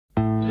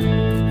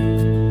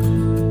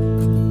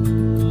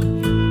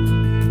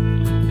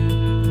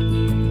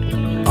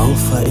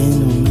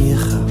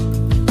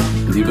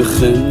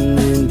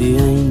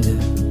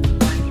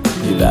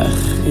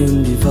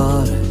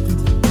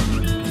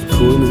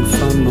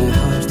my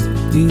hart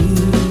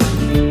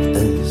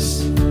is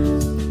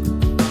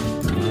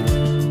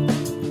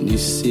die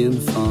seën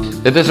van.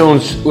 Dit is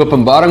ons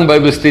Openbaring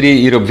Bybelstudie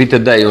hier op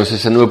Wietedij. Ons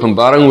is in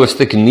Openbaring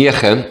Hfstk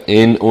 9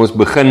 en ons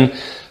begin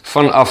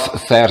vanaf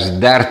vers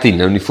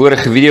 13. Nou in die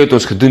vorige video het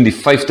ons gedoen die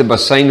 5de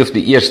basyn of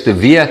die eerste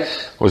wee.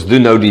 Ons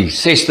doen nou die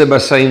 6de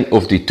basyn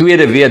of die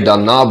tweede wee,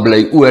 daarna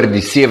bly oor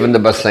die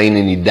 7de basyn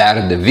en die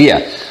 3de wee.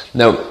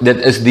 Nou,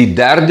 dit is die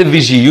 3de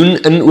visioen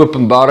in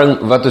Openbaring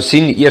wat ons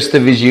sien. Die eerste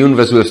visioen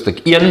was hoofstuk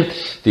 1,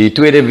 die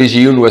tweede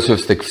visioen was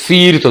hoofstuk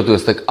 4 tot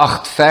hoofstuk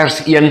 8 vers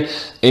 1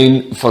 en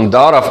van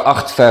daar af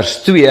 8 vers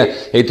 2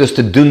 het ons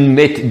te doen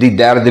met die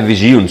 3de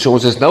visioen. So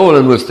ons is nou al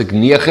in hoofstuk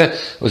 9,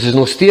 ons is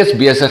nog steeds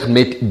besig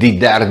met die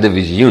 3de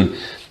visioen.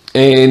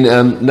 En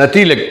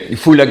natuurlijk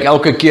voel ek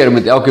elke keer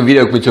met elke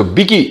video, ek moet so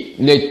bietjie,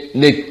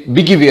 net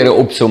bietjie weer 'n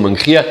opsomming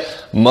gee,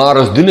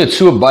 maar ons doen dit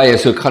so baie,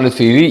 so ek gaan dit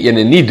vir hierdie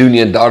ene nie doen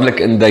nie en dadelik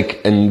induik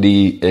in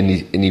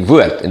die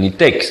woord, in die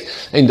teks,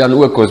 en dan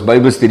ook ons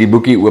Bybelstudie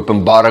boekie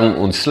Openbaring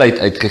ontsluit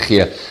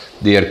uitgegee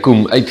deur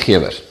Koem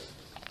Uitgewers.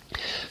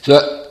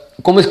 So,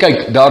 kom ons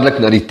kyk dadelik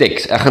na die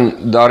teks. Ek gaan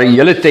daar die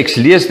hele teks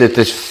lees, dit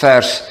is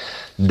vers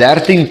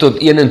 13 tot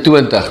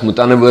 21, met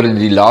ander woorde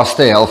die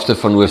laaste helfte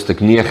van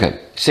hoofstuk 9,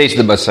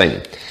 6de basyn.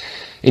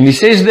 En die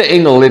 6de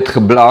engel het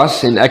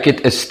geblaas, en ek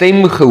het 'n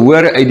stem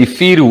gehoor uit die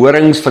 4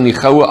 horings van die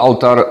goue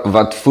altaar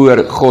wat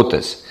voor God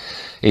is.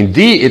 En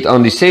die het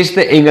aan die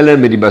 6de engele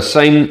met die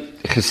basyn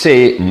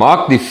gesê,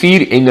 maak die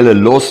 4 engele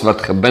los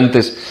wat gebind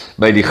is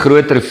by die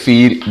groot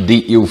rivier,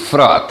 die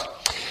Eufraat.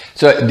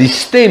 So die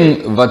stem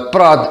wat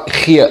praat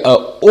gee 'n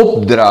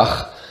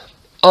opdrag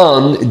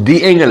aan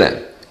die engele.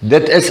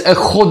 Dit is 'n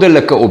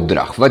goddelike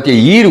opdrag. Wat jy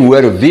hier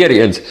hoor weer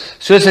eens,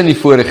 soos in die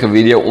vorige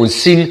video,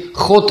 ons sien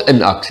God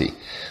in aksie.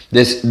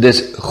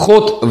 Dis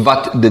God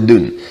wat dit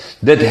doen.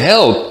 Dit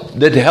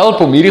help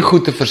om hierdie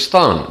goed te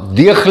verstaan,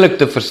 deeglik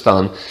te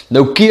verstaan,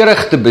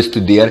 noukeurig te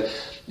bestudeer,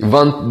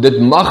 want dit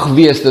mag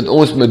wees dat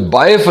ons met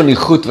baie van die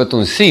goed wat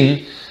ons sien,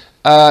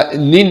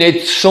 nie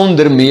net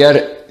sonder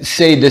meer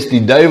sê dis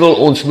die duiwel,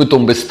 ons moet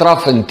hom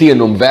bestraf en teen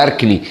hom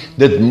werk nie.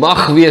 Dit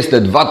mag wees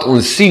dat wat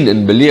ons sien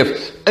en beleef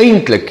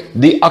eintlik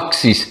die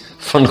aksies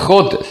van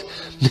God is.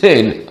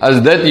 En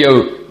as dit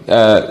jou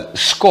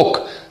skok,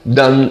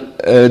 dan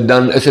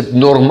is dit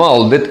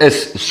normaal, dit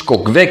is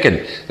skokwekkend,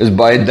 is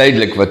baie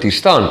duidelik wat hier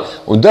staan.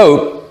 Onthou,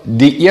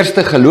 die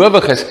eerste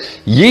gelowiges,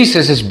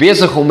 Jesus is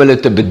besig om hulle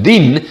te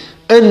bedien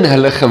in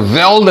hulle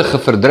geweldige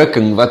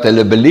verdrukking wat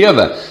hulle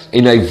belewe,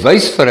 en hy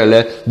wys vir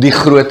hulle die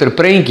groter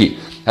prentjie.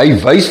 Hy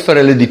wys vir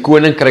hulle die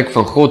koninkryk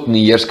van God en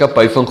die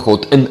heerskappy van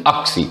God in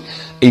aksie.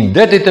 En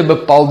dit het 'n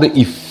bepaalde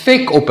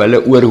effek op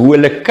hulle oor hoe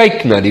hulle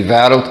kyk na die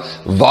wêreld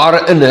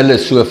waarin hulle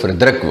so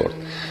verdruk word.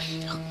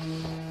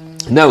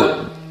 Nou,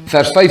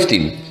 vers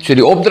 15. So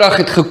die opdrag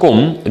het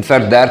gekom in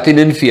vers 13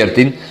 en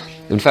 14.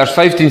 In vers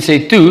 15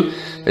 sê toe,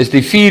 is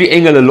die 4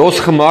 engele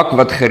losgemaak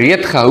wat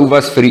gereed gehou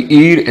was vir die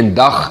uur en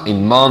dag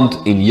en maand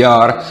en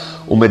jaar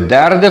om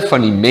 1/3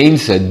 van die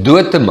mense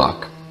dood te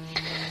maak.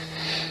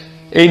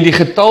 En die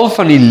getal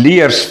van die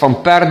leers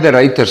van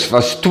perderuiters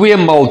was 2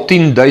 maal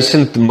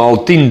 10.000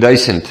 maal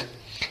 10.000.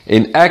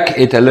 En ek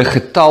het hulle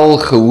getal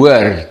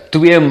gehoor,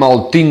 2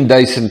 maal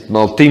 10.000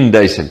 maal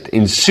 10.000.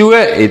 En so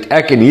het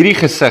ek in hierdie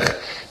gesig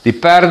die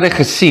perde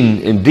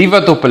gesien en die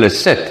wat op hulle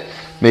sit,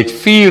 met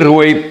 4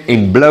 rooi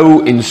en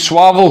blou en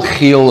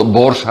swavelgeel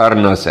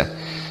borsharnasse.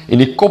 En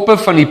die koppe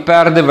van die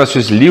perde was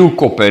soos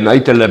leeukoppe, en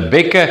uit hulle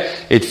bekke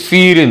het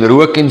vuur en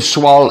rook en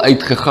swaal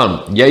uitgegaan.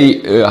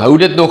 Jy hou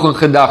dit nog in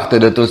gedagte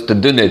dat ons te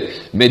doen het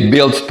met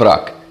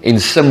beeldspraak en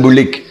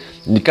simboliek.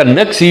 Jy kan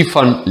niks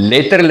hiervan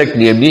letterlik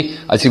neem nie.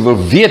 As jy wil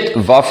weet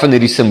waarvan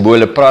hierdie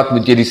simbole praat,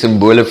 moet jy die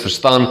simbole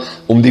verstaan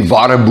om die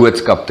ware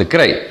boodskap te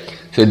kry.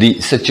 So die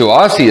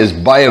situasie is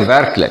baie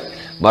werklik,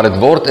 maar dit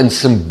word in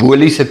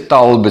simboliese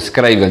taal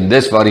beskryf, en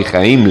dis waar die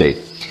geheim lê.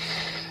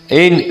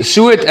 En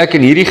so het ek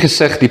in hierdie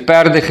gesig die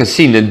perde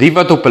gesien, en die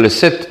wat op hulle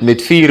sit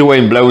met 4 rooi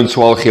en blou en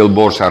swaalgeel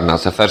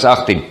borsharnasse. Vers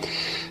 18.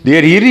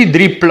 Deur hierdie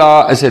 3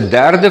 pla is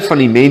 1/3 van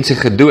die mense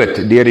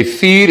gedood, deur die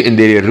vuur en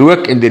deur die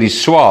rook en deur die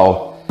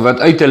swaal, wat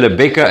uit hulle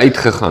bekke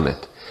uitgegaan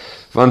het.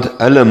 Want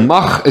hulle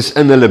mag is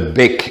in hulle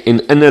bek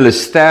en in hulle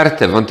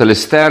sterte, want hulle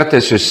sterte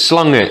is soos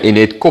slange en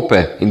het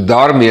koppe, en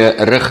daarmee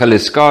rig hulle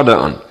skade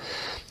aan.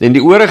 En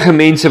die oorige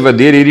mense wat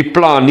deur hierdie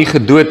pla nie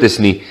gedood is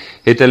nie,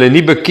 het hulle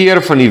nie bekeer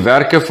van die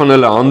werke van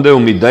hulle hande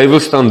om die duiwel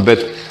te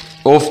aanbid,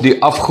 of die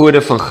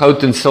afgode van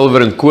goud en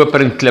silwer en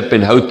koper en klip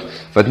en hout,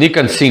 wat nie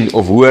kan sien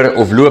of hoor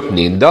of loop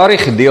nie. En daardie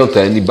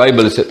gedeelte in die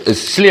Bybel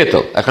is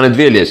sleutel. Ek gaan dit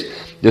weer lees.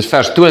 Dis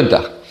vers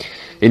 20.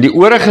 En die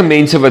oorige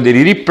mense wat deur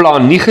hierdie pla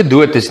nie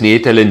gedood is nie,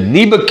 het hulle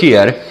nie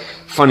bekeer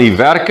van die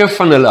werke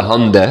van hulle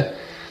hande,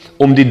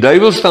 om die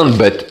duiwel te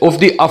aanbid, of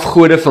die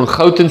afgode van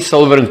goud en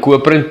silwer en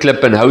koper en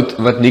klip en hout,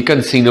 wat nie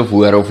kan sien of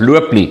hoor of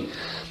loop nie.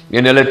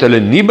 En hulle het hulle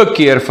nie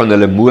bekeer van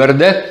hulle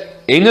moorde,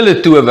 en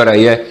hulle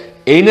towerye,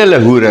 en hulle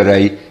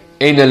hoerery,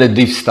 en hulle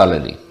diefstalle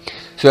nie.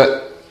 So,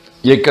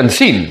 jy kan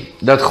sien,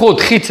 dat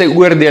God giet sy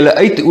oordele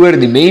uit oor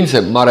die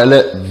mense, maar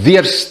hulle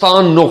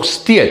weerstaan nog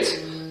steeds,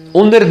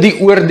 onder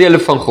die oordele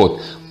van God,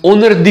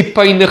 onder die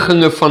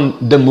pyniginge van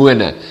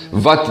demone,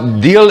 wat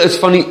deel is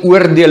van die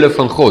oordeele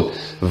van God,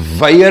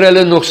 weier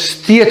hulle nog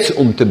steeds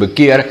om te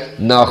bekeer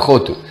na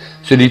God toe.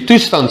 So die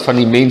toestand van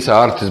die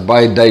mensehart is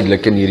baie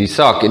duidelik in hierdie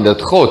saak, en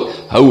dat God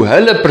hou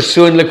hulle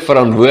persoonlik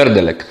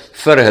verantwoordelik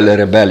vir hulle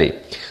rebellie.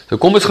 So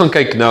kom ons gaan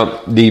kyk na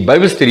die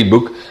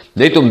Bybelstudieboek,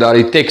 net om daar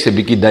die teks 'n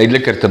bietjie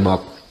duideliker te maak.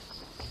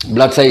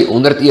 Bladsy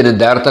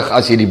 131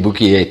 as jy die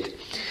boekie het.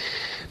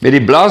 Met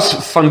die blaas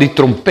van die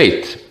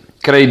trompet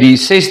kry die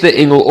 6de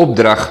engel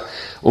opdrag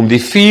om die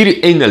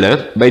 4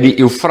 engele by die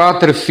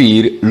Eufraat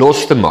rivier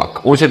los te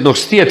maak. Ons het nog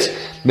steeds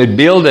met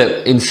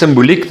beelde en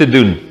simboliek te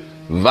doen.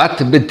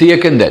 Wat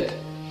beteken dit?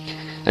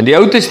 In die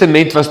Ou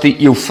Testament was die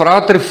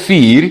Eufraat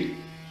rivier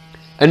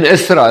in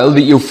Israel,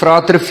 die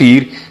Eufraat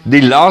rivier,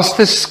 die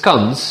laaste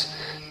skans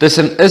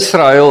tussen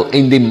Israel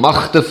en die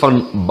magte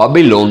van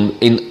Babylon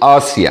en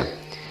Asië.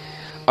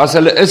 As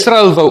hulle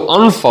Israel wou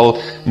aanval,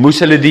 moes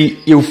hulle die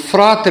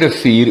Eufraat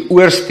rivier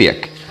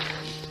oorsteek.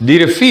 Die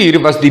rivier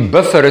was die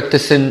buffer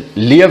tussen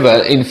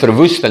lewe en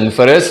verwoesting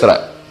vir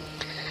Israel.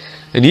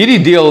 In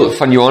hierdie deel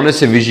van Johannes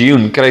se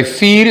visioen kry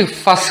 4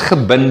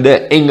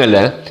 vasgebinde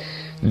engele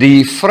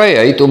die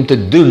vryheid om te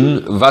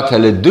doen wat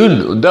hulle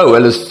doen. Onthou,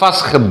 hulle is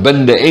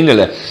vasgebinde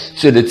engele.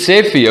 So dit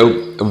sê vir jou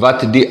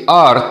wat die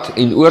aard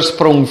en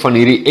oorsprong van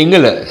hierdie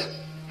engele is.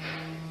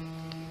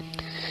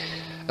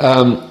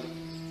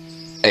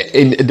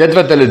 En dit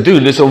wat hulle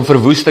doen is om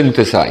verwoesting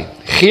te saai.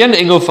 Geen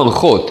engel van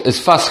God is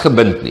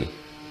vasgebind nie,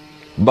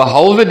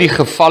 behalwe die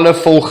gevalle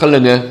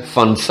volgelinge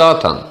van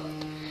Satan.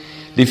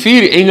 Die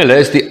 4 engele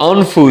is die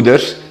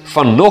aanvoerders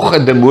van nog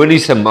 'n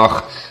demoniese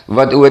mag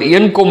wat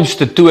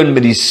ooreenkomste toon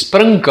met die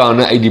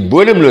springkane uit die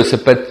bodemlose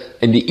put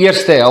in die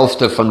eerste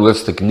helfte van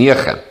hoofstuk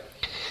 9.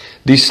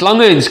 Die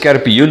slange en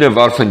skorpioene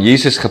waarvan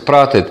Jesus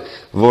gepraat het,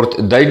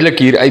 word duidelik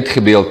hier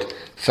uitgebeeld,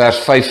 vers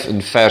 5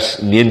 en vers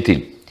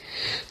 19.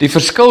 Die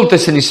verskil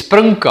tussen die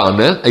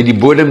springkane uit die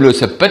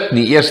bodemlose put in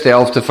die eerste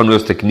helfte van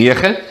hoofstuk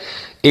 9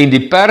 en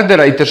die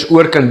perderuiters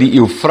oorkant die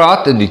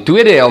Eufraat in die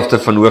tweede helfte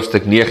van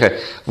hoofstuk 9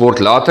 word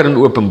later in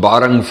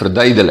Openbaring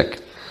verduidelik.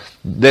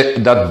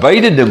 Dat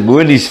beide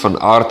demonies van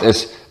aard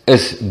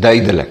is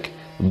duidelik.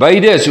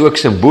 Beide is ook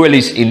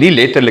simbolies en nie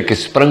letterlike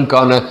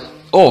springkane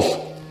of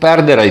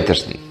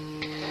perderuiters nie.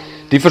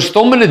 Die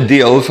verstommende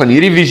deel van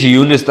hierdie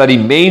visioen is dat die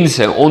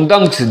mense,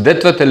 ondanks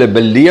dit wat hulle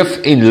beleef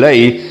en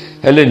ly,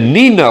 hulle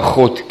nie na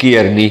God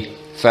keer nie,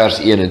 vers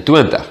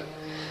 21.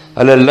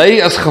 Hulle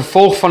ly as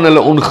gevolg van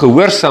hulle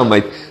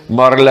ongehoorsaamheid,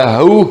 maar hulle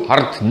hou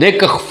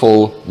hardnekkig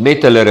vol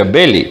met hulle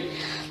rebellie.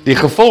 Die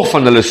gevolg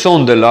van hulle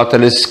sonde laat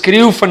hulle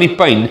skreeu van die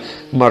pyn,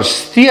 maar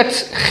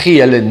steeds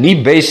gee hulle nie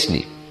bes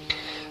nie.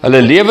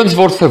 Hulle lewens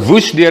word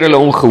verwoes deur hulle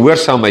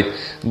ongehoorsaamheid,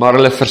 maar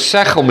hulle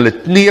verseg om hulle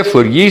knieë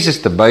voor Jesus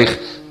te buig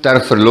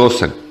ter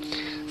verlossing,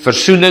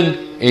 versoening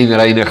en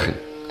reiniging.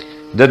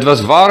 Dit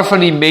was waar van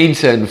die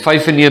mense in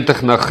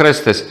 95 na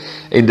Christus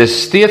en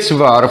dis steeds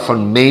waar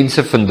van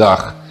mense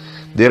vandag.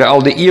 Deur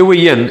al die eeue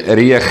heen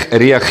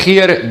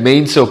reageer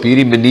mense op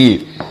hierdie manier.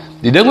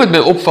 Die ding wat my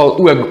opval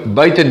ook,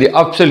 buiten die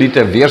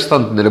absolute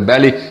weerstand en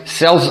rebellie,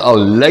 selfs al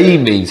ly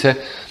mense,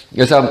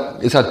 is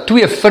daar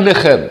 2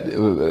 vinnige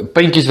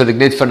puntjies wat ek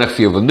net vinnig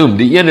vir jou wil noem.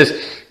 Die een is,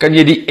 kan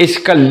jy die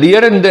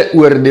eskalerende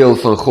oordeel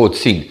van God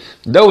sien?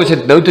 Nou is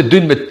dit nou te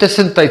doen met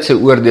tussentydse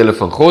oordeele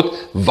van God.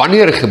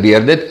 Wanneer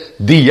gebeur dit?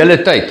 Die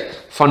hele tyd,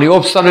 van die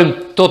opstanding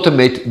tot en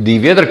met die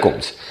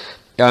wederkoms.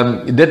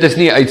 Dit is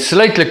nie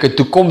uitsluitlike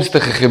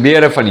toekomstige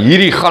gebeure van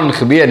hierdie gaan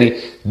gebeur nie,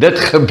 dit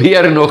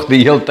gebeur nog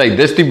die hele tyd,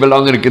 dis die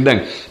belangrike ding.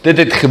 Dit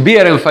het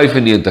gebeur in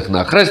 95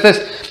 na Christus,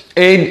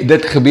 en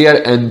dit gebeur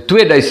in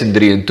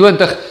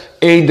 2023,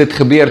 en dit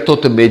gebeur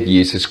tot en met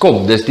Jesus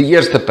kom. Dis die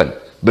eerste punt,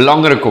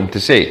 belangrik om te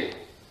sê.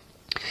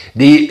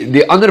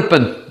 Die ander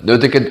punt, nou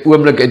het ek het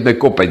oomblik uit my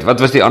kop uit, wat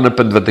was die ander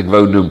punt wat ek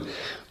wou noem?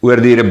 Oor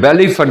die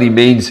rebellie van die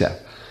mense.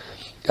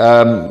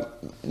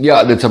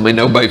 Ja, dit sal my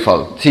nou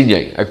byval, sien jy,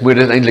 ek moet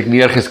dit eintlik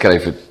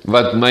neergeskryf het,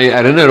 wat my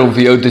herinner om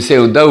vir jou te sê,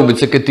 onthou met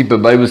sulke tipe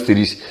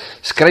Bybelstudies,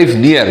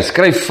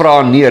 skryf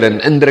vrae neer en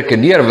indrukke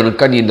neer, want dan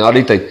kan jy na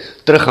die tyd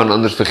teruggaan,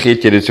 anders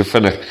vergeet jy dit so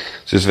vinnig,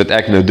 soos wat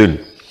ek nou doen.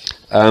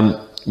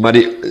 Maar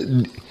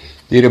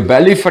die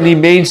rebellie van die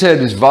mense,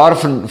 dis waar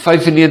van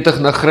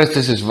 95 na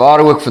Christus, is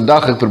waar ook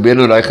vandag, ek probeer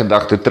nou die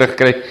gedagte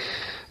terugkry,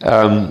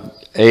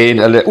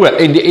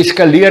 en die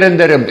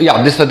eskalerende,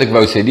 ja, dis wat ek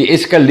wou sê, die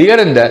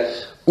eskalerende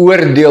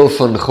oordeel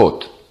van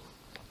God,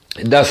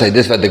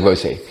 dis wat ek wou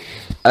sê,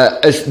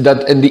 is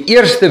dat in die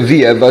eerste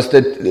wee was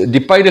dit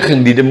die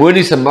pyniging, die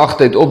demoniese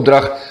magte het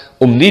opdrag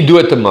om nie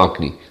dood te maak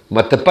nie,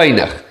 maar te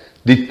pynig.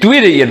 Die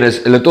tweede een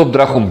is, hulle het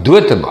opdrag om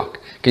dood te maak.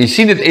 Kan jy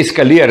sien dit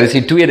eskaleer, is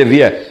die tweede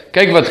wee.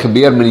 Kyk wat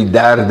gebeur met die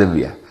derde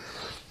wee.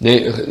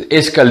 Nee,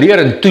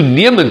 eskaleer en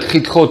toenemend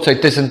giet God sy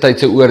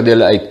tussentydse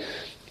oordeele uit,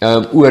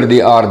 oor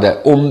die aarde,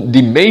 om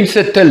die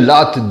mense te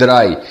laat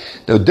draai.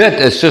 Nou dit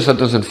is, soos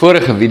wat ons in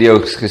vorige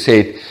video's gesê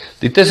het,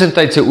 die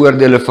tussentydse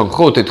oordeele van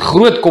God het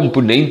groot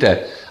komponente,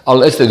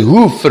 al is dit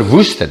hoe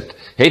verwoestend,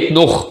 het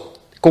nog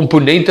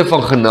komponente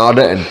van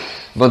genade in,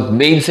 want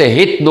mense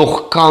het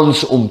nog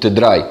kans om te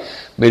draai.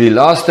 met die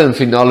laaste en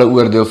finale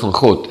oordeel van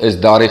God, is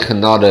daardie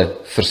genade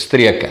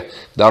verstreke.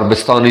 Daar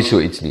bestaan nie so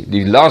iets nie.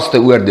 Die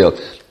laaste oordeel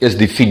is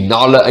die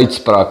finale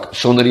uitspraak,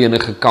 sonder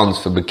enige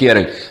kans vir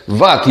bekering,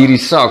 wat hierdie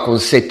saak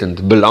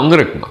ontsettend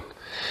belangrik maak.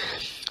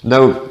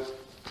 Nou,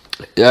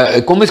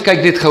 kom ons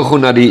kyk net gou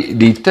na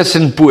die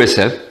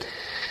tussenpose.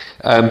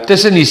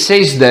 Tussen die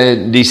 6de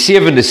en die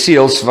 7de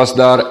seels was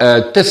daar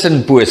 'n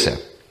tussenpose.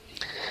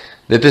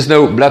 Dit is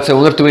nou bladsy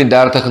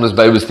 132 in ons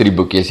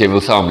Bybelstudieboekie, as jy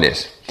wil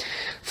saamlees.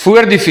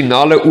 Voor die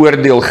finale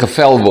oordeel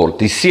gevel word,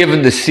 die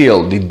 7de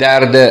seel,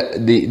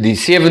 die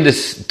 7de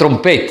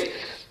trompet,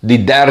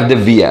 die 3de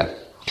wee.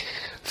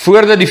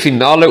 Voordat die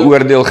finale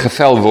oordeel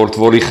gevel word,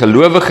 word die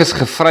gelowiges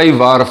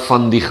gevrywaar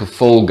van die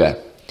gevolge.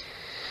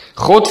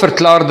 God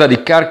verklaar dat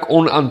die kerk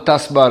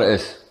onaantastbaar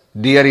is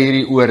deur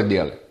hierdie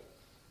oordeel.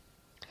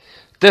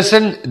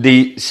 Tussen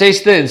die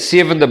 6de en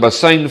 7de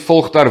basyn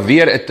volg daar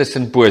weer 'n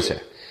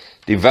tussenpose.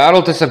 Die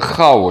wêreld is in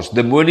chaos,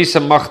 demoniese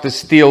magte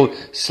steel,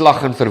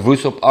 slag en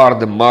verwoes op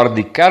aarde, maar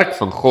die kerk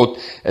van God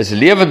is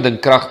lewend en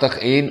kragtig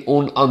en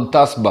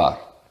onaantastbaar.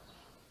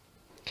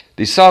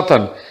 Die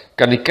Satan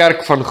kan die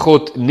kerk van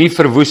God nie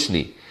verwoes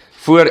nie.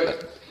 Voor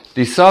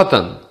die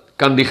Satan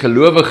kan die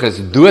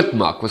gelowiges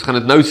doodmaak. Ons gaan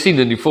dit nou sien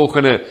in die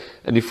volgende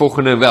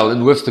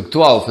in hoofstuk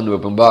 12 in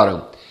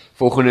Openbaring.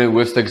 Volgende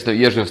hoofstuk is nou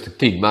eers hoofstuk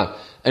 10, maar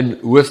in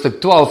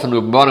hoofstuk 12 in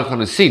Openbaring gaan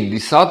ons sien, die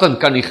Satan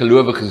kan die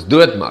gelowiges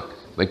doodmaak,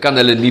 maar hy kan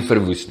hulle nie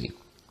verwoes nie.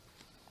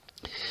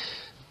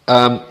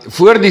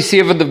 Voor die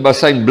 7de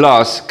basyn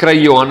blaas,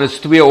 kry Johannes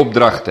 2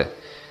 opdragte.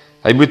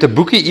 Hy moet 'n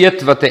boekie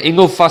eet wat 'n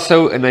engel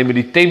vashou en hy moet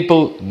die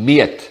tempel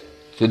meet.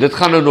 So dit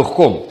gaan nou nog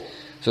kom.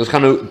 So ons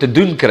gaan nou te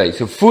doen kry.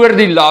 So voor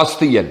die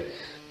laaste een,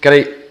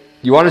 kry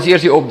Johannes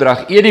eers die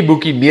opdrag, eet die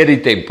boekie, meet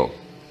die tempel.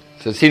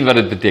 So sien wat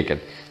dit beteken.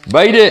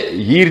 Beide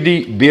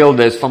hierdie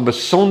beelde is van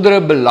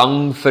besondere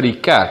belang vir die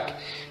kerk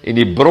en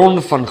die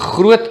bron van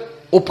groot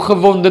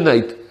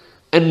opgewondenheid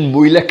in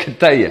moeilike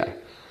tye.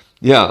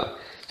 Ja,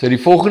 so die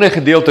volgende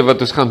gedeelte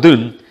wat ons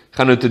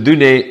gaan nou te doen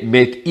hê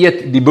met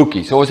eet die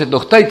boekie. So ons het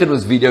nog tyd in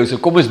ons video, so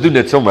kom ons doen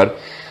dit sommer.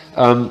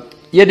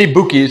 Eet die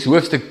boekie is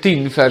hoofstuk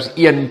 10 vers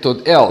 1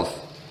 tot 11.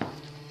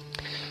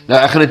 Nou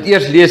ek gaan dit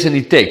eers lees in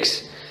die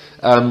teks.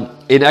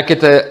 En ek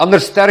het 'n ander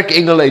sterk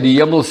engel uit die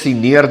hemel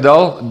sien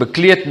neerdal,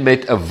 bekleed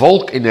met 'n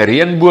wolk en 'n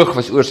reënboog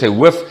was oor sy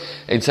hoof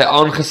en sy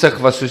aangesig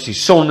was soos die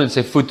son en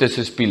sy voete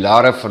soos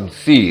pilare van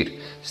vuur.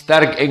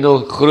 Sterk engel,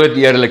 groot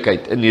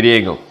heerlikheid in hierdie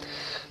engel.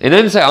 En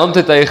in sy hand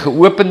het hy 'n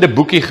geopende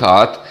boekie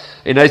gehad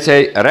en hy het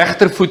sy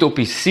regtervoet op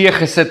die see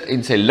gesit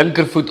en sy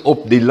linkervoet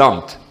op die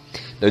land.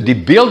 Nou die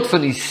beeld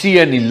van die see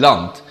en die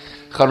land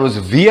gaan ons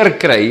weer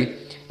kry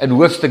in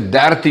hoofstuk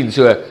 13,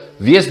 so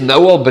wees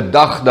nou al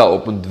bedag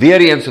daarop, en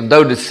weer eens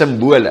onthou die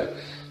simbole.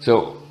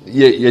 So,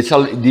 jy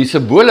sal die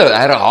simbole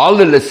herhaal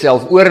hulle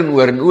self oor en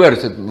oor en oor,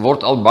 so dit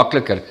word al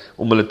makliker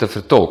om hulle te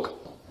vertolk.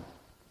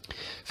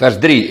 Vers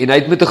 3, en hy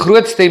het met 'n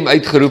groot stem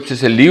uitgeroep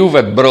soos 'n leeu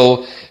wat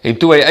brul, en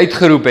toe hy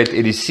uitgeroep het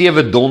die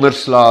 7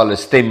 donderslae hulle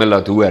stemme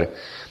laat hoor.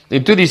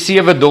 En toe die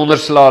 7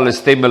 donderslae hulle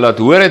stemme laat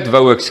hoor het,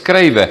 wou ek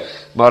skrywe,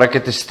 maar ek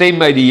het 'n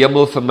stem uit die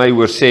hemel vir my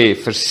hoor sê,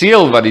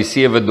 verseël wat die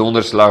 7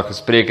 donderslae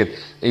gespreek het,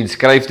 en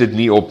skryf dit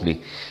nie op nie.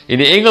 En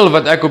die engel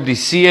wat ek op die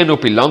see en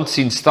op die land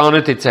sien staan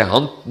het sy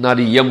hand na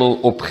die hemel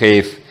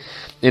opgehef.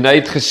 En hy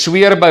het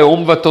gesweer by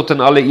hom wat tot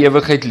in alle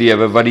ewigheid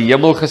lewe, wat die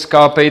hemel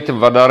geskape het en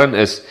wat daarin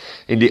is,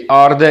 en die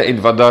aarde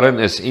en wat daarin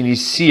is, en die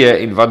see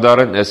en wat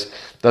daarin is,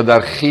 dat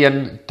daar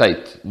geen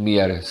tyd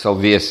meer sal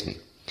wees nie.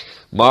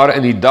 Maar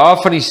in die dae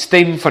van die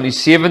stem van die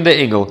 7de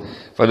engel,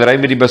 wanneer hy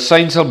met die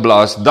basyn sal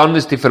blaas, dan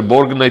is die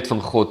verborgenheid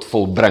van God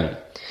volbring.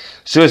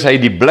 Soos hy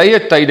die blye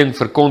tyding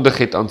verkondig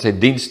het aan sy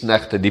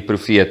diensknegte, die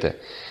profete.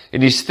 En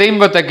die stem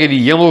wat ek in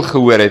die hemel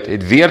gehoor het,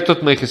 het weer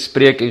tot my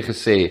gespreek en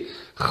gesê,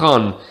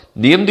 gaan,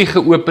 neem die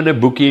geopende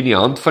boekie in die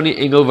hand van die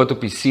engel wat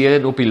op die see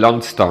en op die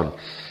land staan.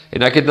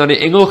 En ek het na die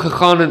engel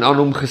gegaan en aan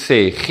hom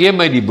gesê, gee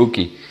my die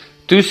boekie.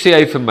 Toe sê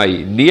hy vir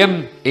my,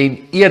 neem en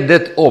eet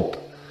dit op.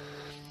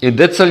 En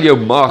dit sal jou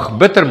maag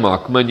bitter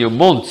maak, maar in jou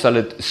mond sal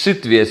dit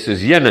soet wees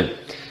soos heuning.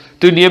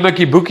 Toe neem ek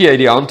die boekie uit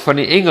die hand van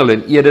die engel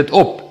en eet dit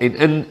op, en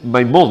in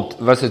my mond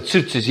was dit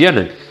soet soos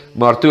heuning,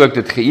 maar toe ek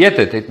dit geëet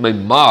het, het my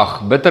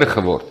maag bitter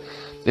geword.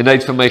 En hy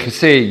het vir my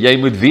gesê, jy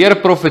moet weer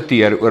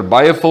profeteer oor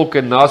baie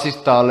volke, nasies,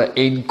 tale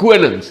en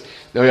konings.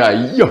 Nou ja,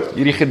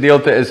 hierdie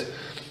gedeelte is,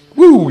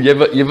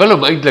 jy wil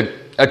hom eintlik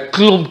 'n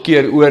klomp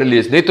keer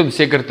oorlees, net om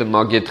seker te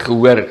maak jy het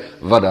gehoor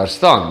wat daar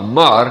staan,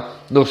 maar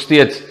nog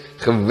steeds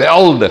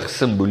geweldig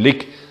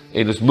simboliek,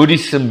 en ons moet die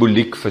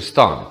simboliek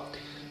verstaan.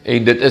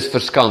 En dit is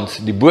verskans,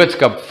 die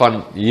boodskap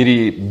van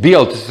hierdie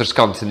beeld is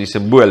verskans in die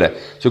simbole.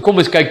 So kom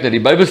ons kyk na die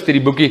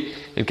Bybelstudieboekie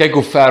en kyk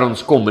hoe ver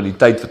ons kom in die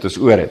tyd wat ons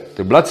oor het.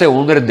 Op bladsy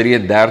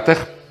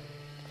 133,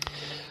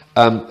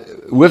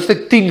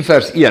 hoofstuk 10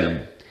 vers 1.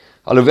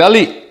 Alhoewel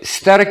die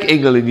sterk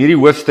engel in hierdie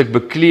hoofstuk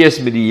beklees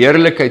met die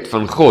heerlikheid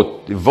van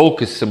God, die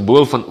wolk is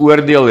symbool van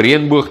oordeel,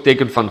 reënboog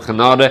teken van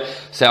genade,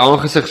 sy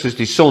aangesig soos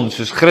die son,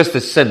 soos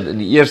Christus sin in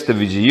die eerste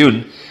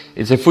visioen,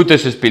 en sy voete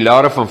soos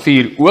pilare van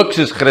vuur, ook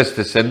soos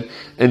Christus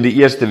in die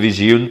eerste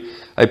visioen.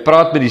 Hy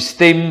praat met die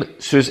stem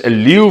soos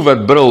 'n leeu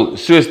wat brul,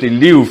 soos die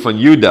leeu van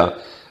Juda,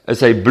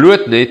 is hy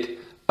bloot net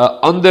 'n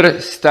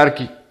ander sterk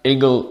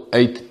engel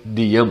uit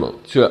die hemel.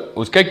 So,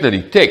 ons kyk na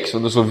die teks,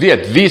 want ons wil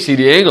weet, wie is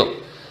hierdie engel?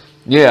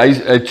 Nee, hy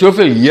het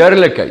soveel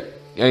heerlikheid,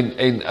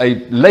 en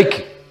hy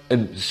lyk,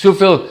 in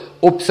soveel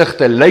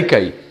opsigte lyk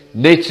hy,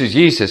 net soos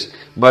Jesus,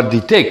 maar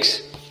die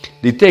teks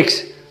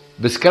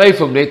beskryf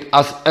hom net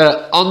as 'n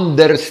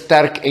ander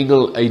sterk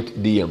engel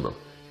uit die hemel.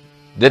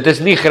 Dit is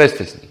nie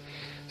Christus nie.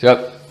 So,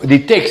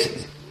 die teks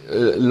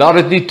laat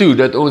dit nie toe,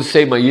 dat ons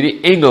sê, maar hierdie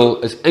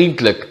engel is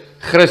eintlik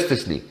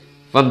Christus nie,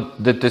 want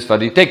dit is wat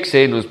die teks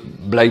sê, en ons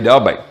bly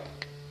daarby.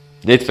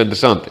 Net vir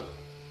interessant.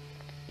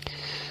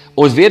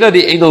 Ons weet dat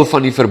die engel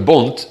van die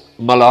verbond,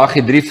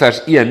 Malagi 3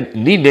 vers 1,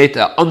 nie net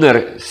 'n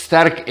ander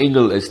sterk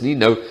engel is nie.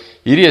 Nou,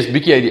 hierdie is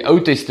bietjie uit die Ou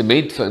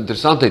Testament vir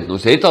interessantheid.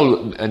 Ons het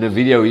al in 'n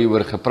video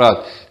hieroor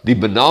gepraat. Die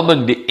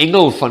benaming die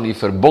engel van die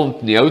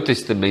verbond in die Ou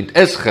Testament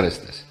is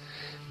Christus.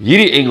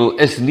 Hierdie engel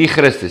is nie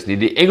Christus nie.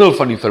 Die engel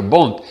van die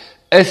verbond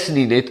is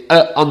nie net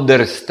 'n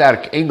ander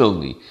sterk engel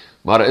nie,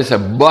 maar is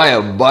 'n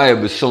baie, baie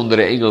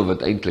besondere engel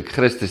wat eintlik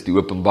Christus, die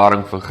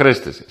openbaring van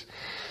Christus is.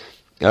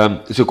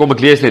 So kom ek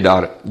lees net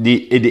daar.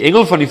 Die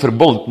engel van die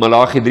verbond,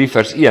 Malagi 3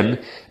 vers 1,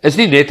 is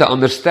nie net 'n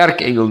ander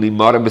sterk engel nie,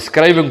 maar 'n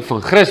beskrywing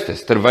van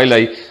Christus, terwyl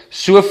hy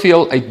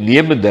soveel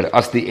uitnemender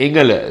as die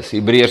engele is.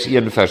 Hebreërs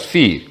 1 vers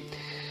 4.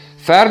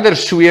 Verder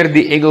sweer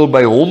die engel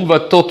by hom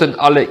wat tot in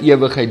alle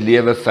ewigheid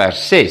lewe,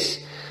 vers 6.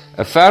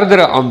 'n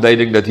verdere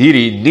aanduiding dat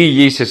hierdie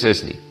nie Jesus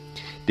is nie.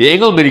 Die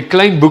engel met die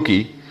klein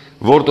boekie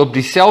word op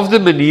dieselfde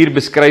manier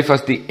beskryf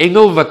as die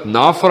engel wat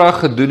navraag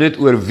gedoen het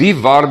oor wie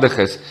waardig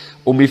is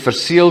om die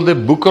verseelde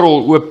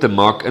boekrol oop te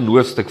maak in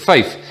hoofstuk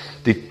 5.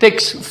 Die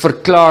teks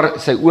verklaar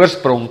sy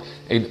oorsprong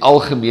en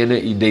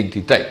algemene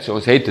identiteit. So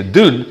ons het te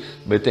doen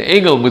met 'n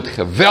engel met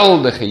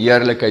geweldige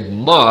heerlikheid,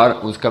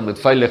 maar ons kan met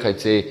veiligheid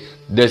sê,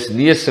 dis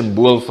nie 'n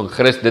simbool van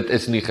Christus, dit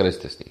is nie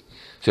Christus nie.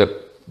 So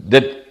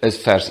dit is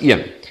vers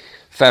 1.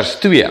 Vers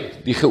 2,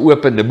 die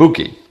geopende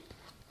boekie.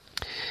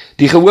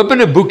 Die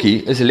geopende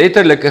boekie is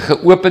letterlik 'n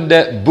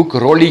geopende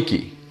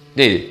boekrolletjie.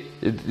 Nee,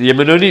 jy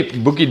moet nou nie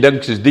boekie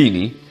dink soos die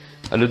nie,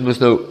 en dit moet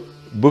nou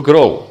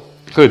boekrol.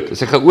 Goed, dit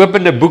is 'n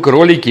geopende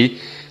boekrolletjie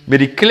met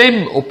die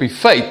klem op die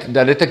feit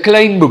dat dit 'n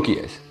klein boekie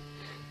is.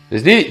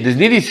 Dis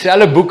nie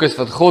dieselfde boek as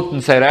wat God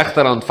in sy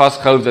regterhand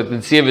vasgehou het, wat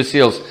met 7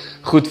 seels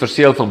goed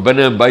verseël van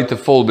binne en buite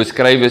vol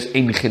beskryf is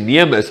en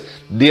geneem is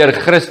deur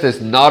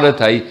Christus nadat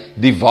hy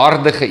die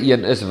waardige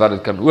een is wat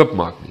dit kan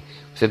oopmaak nie.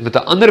 Ons het met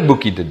 'n ander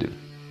boekie te doen.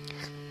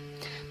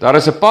 Daar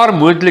is 'n paar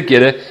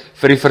moontlikhede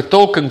vir die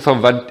vertolking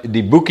van wat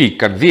die boekie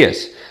kan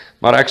wees,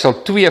 maar ek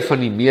sal 2 van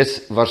die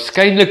mees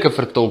waarskynlike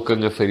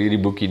vertolkinge vir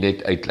hierdie boekie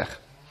net uitlig.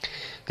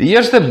 Die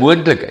eerste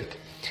moontlikheid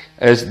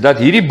is dat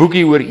hierdie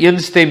boekie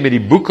ooreenstem met die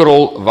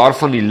boekrol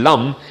waarvan die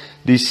lam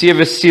die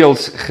 7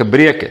 seels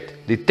gebreek het.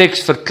 Die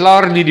teks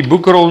verklaar nie die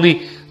boekrol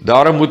nie,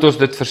 daarom moet ons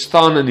dit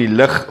verstaan in die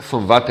lig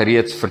van wat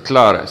reeds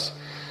verklaar is.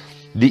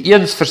 Die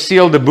eens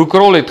verseelde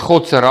boekrol het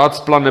God se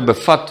raadsplanne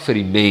bevat vir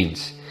die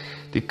mens.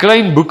 Die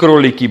klein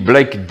boekrolletjie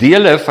blyk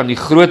dele van die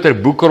groter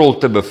boekrol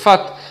te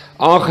bevat,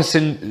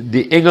 aangesien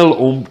die engel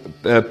hom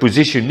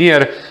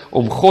posisioneer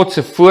om God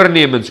se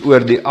voornemens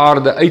oor die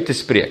aarde uit te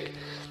spreek.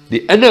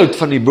 Die inhoud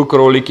van die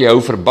boekrolletjie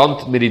hou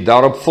verband met die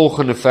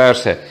daaropvolgende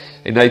verse,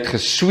 en hy het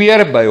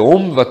gesweer by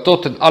hom wat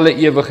tot in alle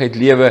ewigheid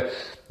lewe,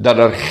 dat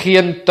daar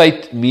geen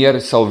tyd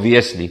meer sal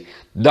wees nie.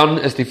 Dan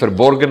is die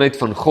verborgenheid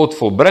van God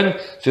volbring,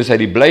 soos hy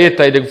die blye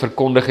tyding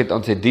verkondig het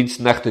aan sy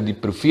diensknegte die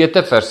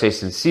profete, vers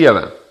 6 en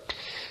 7.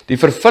 Die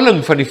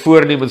vervulling van die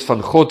voornemens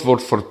van God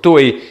word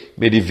voltooi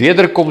met die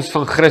wederkoms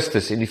van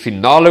Christus en die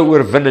finale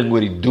oorwinning oor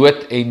die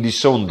dood en die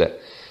sonde.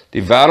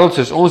 Die wêreld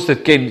soos ons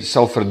dit ken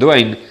sal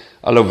verdwyn,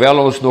 alhoewel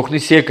ons nog nie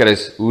seker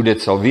is hoe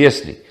dit sal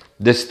wees nie.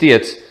 Dis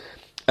steeds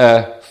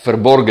 'n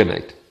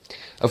verborgenheid.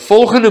 'n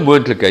volgende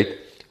moontlikheid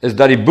is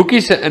dat die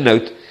boekie se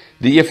inhoud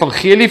die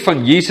evangelie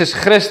van Jesus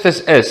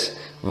Christus is,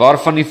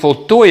 waarvan die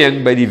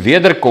voltooiing by die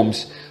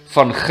wederkoms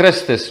van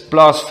Christus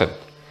plaasvind.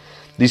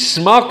 Die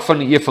smaak van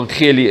die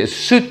evangelie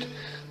is soet,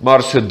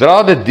 maar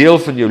sodra dit deel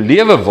van jou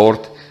lewe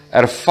word,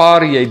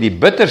 ervaar jy die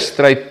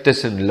bitterstryd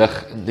tussen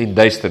lig en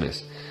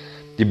duisternis.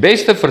 Die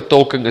beste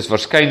vertolking is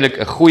waarskynlik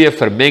 'n goeie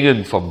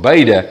vermenging van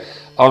beide,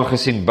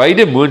 aangesien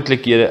beide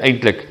moontlikhede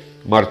eintlik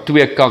maar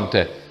 2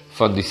 kante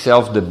van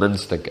dieselfde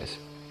muntstuk is.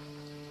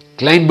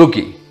 Klein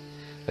boekie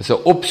is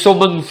 'n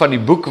opsomming van die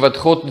boek wat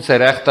God in sy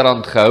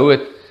regterhand gehou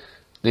het,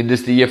 en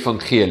dis die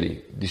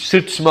evangelie, die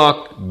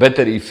soetsmaak,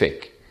 bitter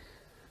effek.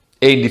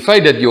 En die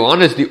feit dat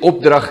Johannes die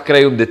opdrag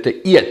kry om dit te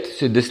eet,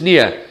 so dis nie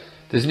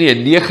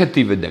 'n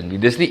negatiewe ding nie,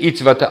 dis nie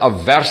iets wat 'n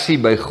aversie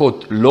by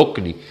God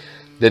lok nie.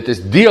 Dit is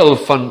deel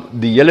van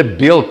die hele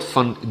beeld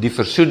van die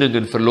versoening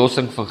en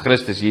verlossing van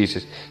Christus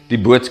Jesus, die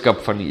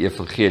boodskap van die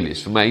evangelie.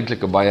 Is vir my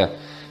eintlik 'n baie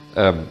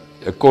 'n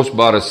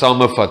kosbare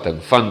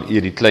samevatting van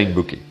hierdie klein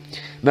boekie.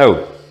 Nou,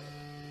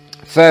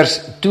 vers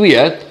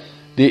 2,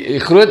 die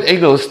groot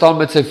engel staan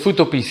met sy voet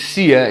op die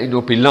see en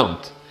op die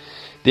land.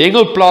 Die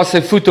engel plaas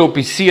sy voete op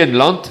die see en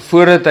land,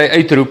 voordat hy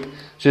uitroep,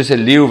 soos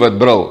 'n leeu wat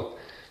brul.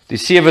 Die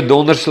 7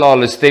 donderslae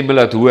hulle stemme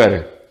laat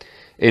hoor,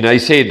 en hy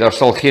sê, daar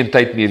sal geen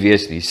tyd meer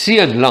wees nie. See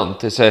en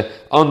land is 'n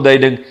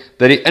aanduiding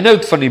dat die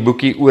inhoud van die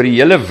boekie oor die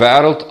hele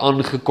wêreld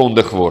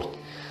aangekondig word,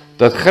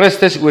 dat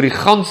Christus oor die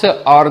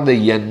ganse aarde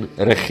heen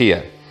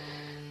regeer.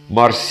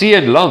 Maar see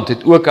en land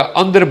het ook 'n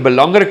ander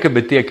belangrike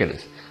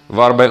betekenis,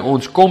 waarby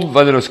ons kom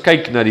wanneer ons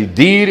kyk na die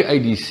dier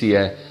uit die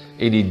see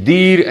en die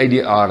dier uit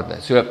die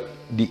aarde. So,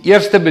 die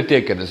eerste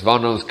betekenis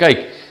waarna ons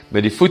kyk,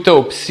 met die voete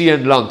op see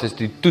en land, is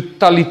die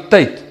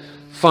totaliteit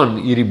van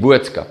hierdie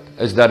boodskap,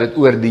 is dat dit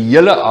oor die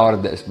hele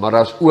aarde is, maar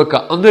daar is ook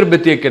 'n ander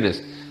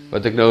betekenis,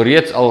 wat ek nou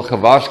reeds al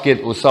gewaarsku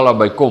het, ons sal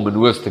daarby kom in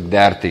hoofstuk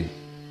 13.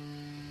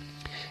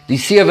 Die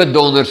 7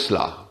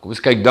 donderslae, kom ons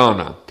kyk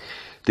daarna.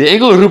 Die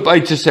engel roep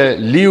uit soos 'n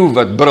leeu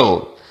wat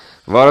brul,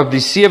 waarop die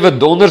 7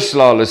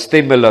 donderslae hulle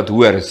stemme laat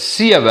hoor.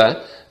 7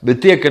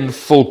 beteken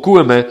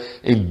volkome,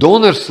 en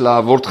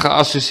donderslae word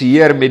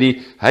geassosieer met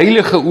die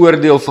heilige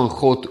oordeel van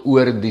God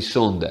oor die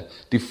sonde.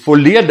 Die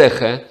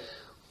volledige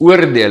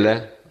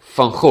oordeele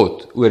van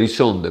God oor die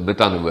sonde,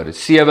 met ander woorde,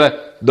 7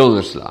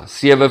 donderslae,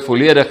 7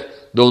 volledig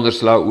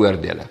donderslae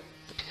oordele.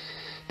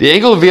 Die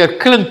engel weer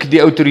klink die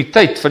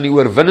autoriteit van die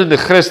oorwinnende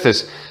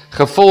Christus,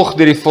 gevolg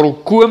deur die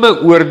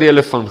volkome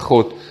oordele van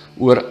God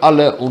oor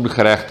alle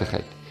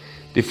ongeregtigheid.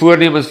 Die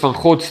voornemens van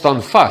God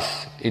staan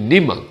vas, en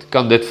niemand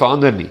kan dit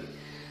verander nie.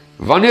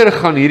 Wanneer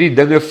gaan hierdie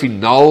dinge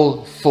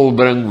finaal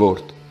volbring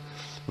word?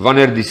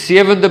 Wanneer die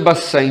 7de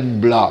bassein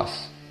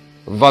blaas,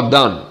 wat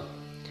dan?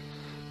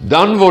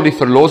 Dan word die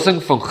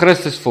verlossing van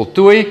Christus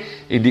voltooi,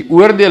 en die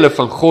oordele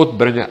van God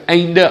bring 'n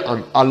einde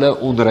aan alle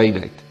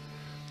onreinheid.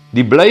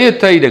 Die blye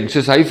tyding,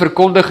 soos hy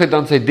verkondig het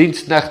aan sy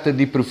diensknegte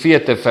die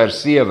profete,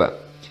 vers 7,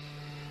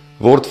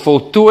 word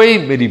voltooi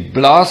met die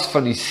blaas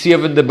van die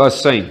 7de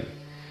bassein.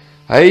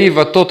 Hy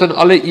wat tot in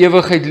alle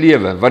ewigheid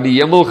lewe, wat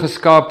die hemel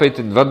geskaap het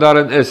en wat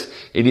daarin is,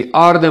 en die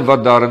aarde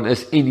wat daarin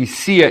is, en die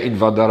see en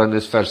wat daarin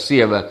is, vers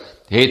 7,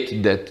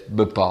 het dit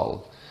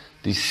bepaal.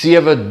 Die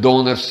 7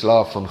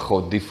 donderslae van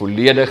God, die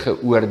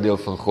volledige oordeel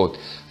van God.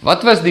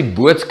 Wat was die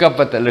boodskap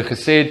wat hulle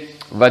gesê het,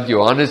 wat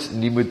Johannes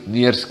nie moet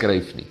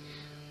neerskryf nie?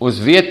 Ons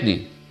weet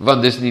nie,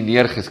 want dis nie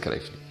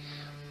neergeskryf nie.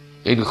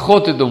 En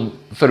God het hom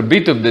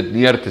verbied om dit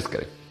neer te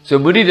skryf. So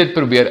moenie dit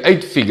probeer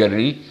uitfigure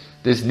nie,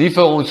 dis nie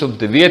vir ons om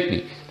te weet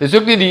nie. Dis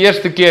ook nie die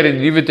eerste keer in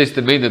die Nuwe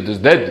Testament dat ons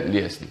dit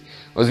lees nie.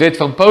 Ons weet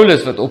van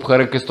Paulus wat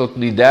opgeruk is tot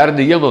in die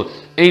 3de hemel,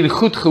 en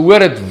goed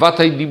gehoor het wat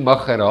hy nie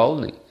mag herhaal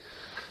nie.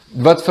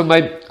 Wat vir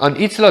my aan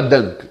iets laat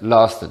dink,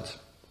 laastens.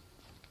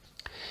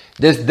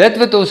 Dis dit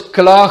wat ons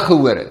klaar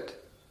gehoor het,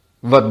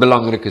 wat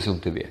belangrik is om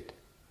te weet.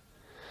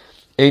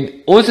 En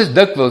ons is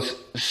dikwels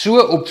so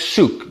op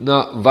soek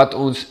na wat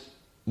ons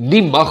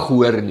nie mag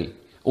hoor nie,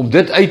 om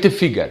dit uit te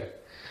figure,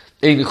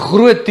 en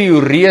groot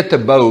teorieë te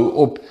bou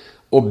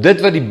op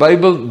dit wat die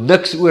Bybel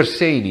niks oor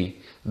sê nie,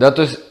 dat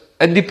ons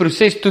in die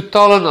proses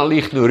totaal en al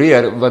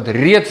ignoreer, wat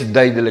reeds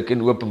duidelik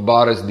en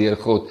openbaar is deur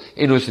God,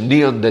 en ons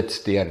nie aan dit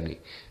steur nie.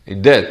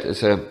 En dit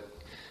is 'n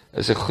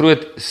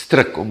groot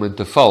stryk om in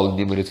te val,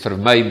 jy moet dit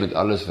vermy met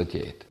alles wat jy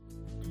het.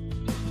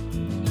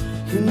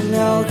 En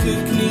elke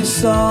knie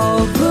sal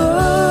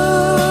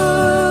buig,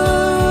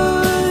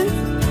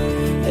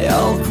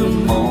 elke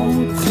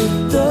mond